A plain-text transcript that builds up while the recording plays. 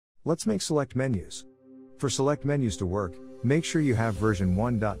Let's make select menus. For select menus to work, make sure you have version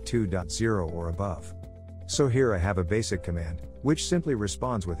 1.2.0 or above. So here I have a basic command, which simply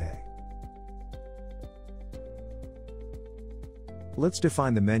responds with hey. Let's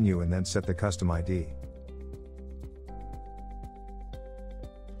define the menu and then set the custom ID.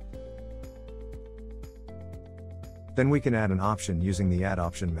 Then we can add an option using the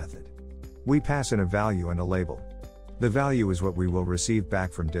addOption method. We pass in a value and a label. The value is what we will receive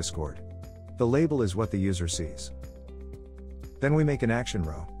back from Discord. The label is what the user sees. Then we make an action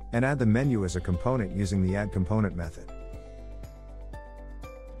row, and add the menu as a component using the addComponent method.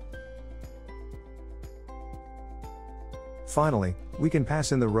 Finally, we can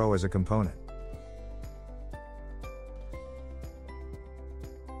pass in the row as a component.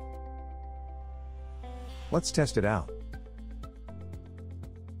 Let's test it out.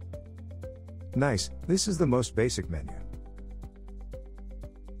 Nice, this is the most basic menu.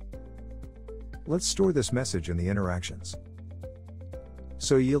 Let's store this message in the interactions.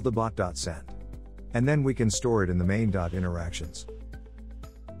 So yield the bot.send. And then we can store it in the main.interactions.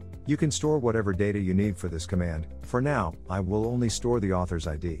 You can store whatever data you need for this command. For now, I will only store the author's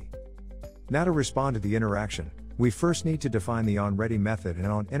ID. Now to respond to the interaction, we first need to define the onReady method and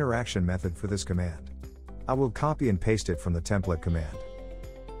onInteraction method for this command. I will copy and paste it from the template command.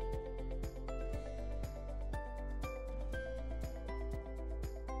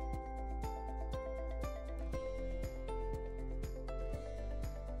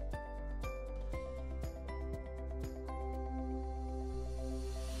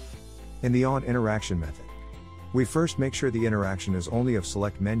 In the onInteraction method, we first make sure the interaction is only of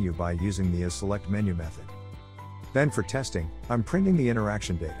select menu by using the asSelectMenu method. Then for testing, I'm printing the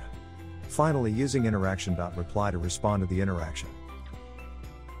interaction data. Finally, using interaction.reply to respond to the interaction.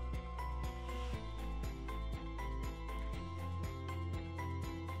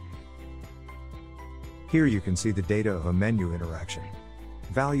 Here you can see the data of a menu interaction.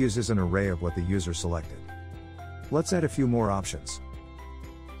 Values is an array of what the user selected. Let's add a few more options.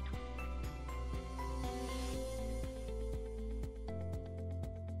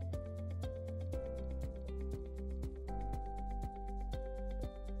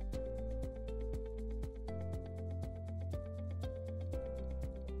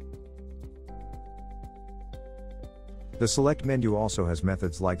 The select menu also has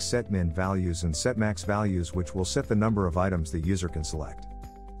methods like setMin values and setMax values, which will set the number of items the user can select.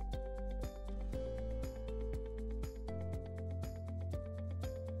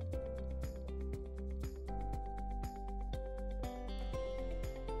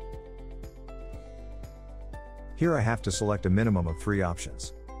 Here I have to select a minimum of 3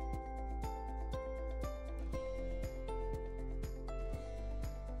 options.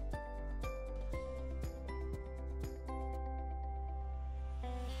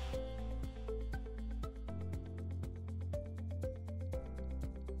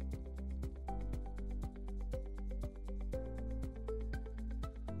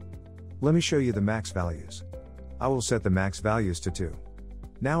 Let me show you the max values. I will set the max values to 2.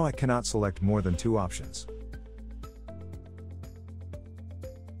 Now I cannot select more than 2 options.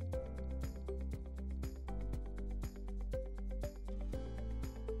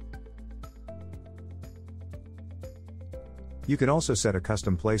 You can also set a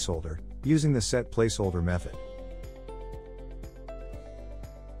custom placeholder, using the setPlaceholder method.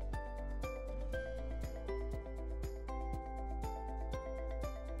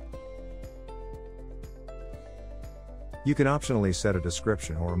 You can optionally set a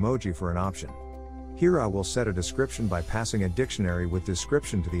description or emoji for an option. Here I will set a description by passing a dictionary with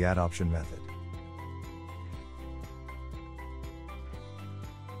description to the addOption method.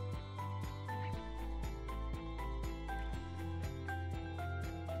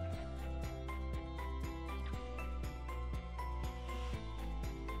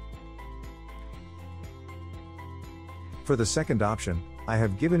 For the second option, I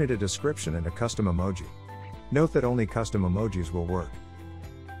have given it a description and a custom emoji. Note that only custom emojis will work.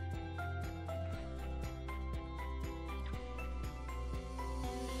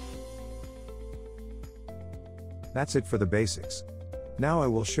 That's it for the basics. Now I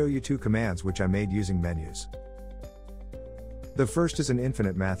will show you 2 commands which I made using menus. The first is an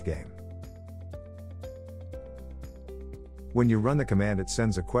infinite math game. When you run the command, it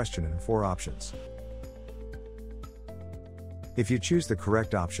sends a question and 4 options. If you choose the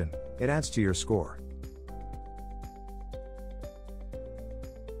correct option, it adds to your score.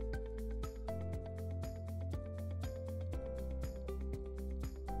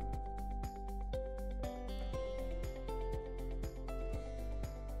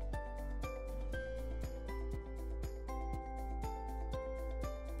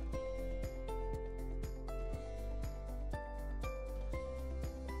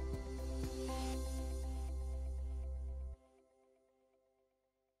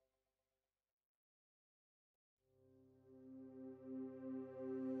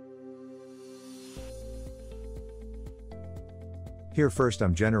 Here first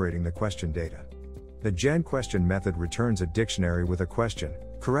I'm generating the question data. The genQuestion method returns a dictionary with a question,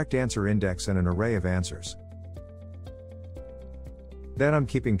 correct answer index and an array of answers. Then I'm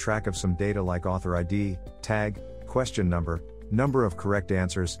keeping track of some data like author ID, tag, question number, number of correct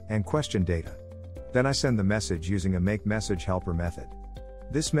answers, and question data. Then I send the message using a makeMessageHelper method.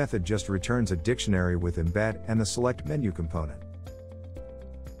 This method just returns a dictionary with embed and the select menu component.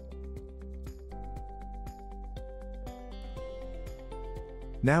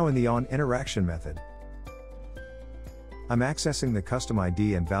 Now in the onInteraction method, I'm accessing the custom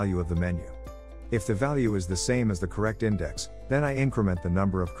ID and value of the menu. If the value is the same as the correct index, then I increment the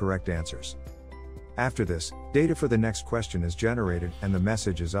number of correct answers. After this, data for the next question is generated and the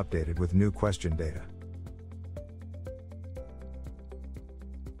message is updated with new question data.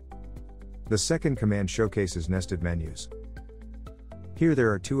 The second command showcases nested menus. Here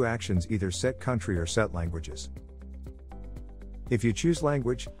there are two actions, either set country or set languages. If you choose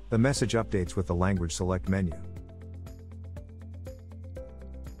language, the message updates with the language select menu.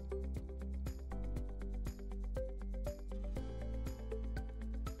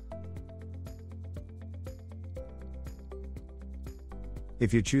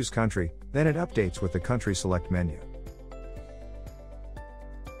 If you choose country, then it updates with the country select menu.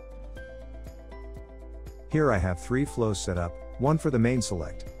 Here I have 3 flows set up, one for the main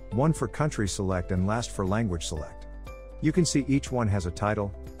select, one for country select and last for language select. You can see each one has a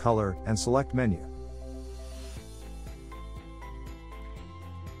title, color, and select menu.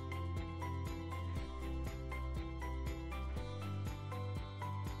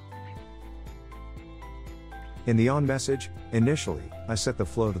 In the on message, initially, I set the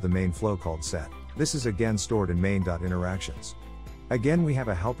flow to the main flow called set. This is again stored in main.interactions. Again we have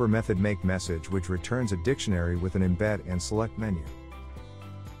a helper method makeMessage which returns a dictionary with an embed and select menu.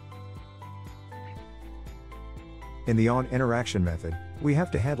 In the onInteraction method, we have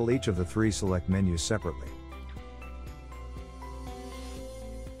to handle each of the 3 select menus separately.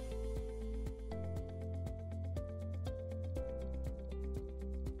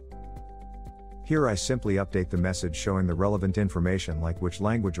 Here I simply update the message showing the relevant information like which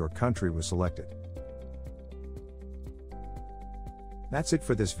language or country was selected. That's it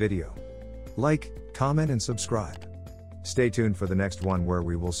for this video. Like, comment and subscribe. Stay tuned for the next one where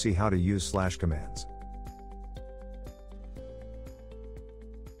we will see how to use / commands.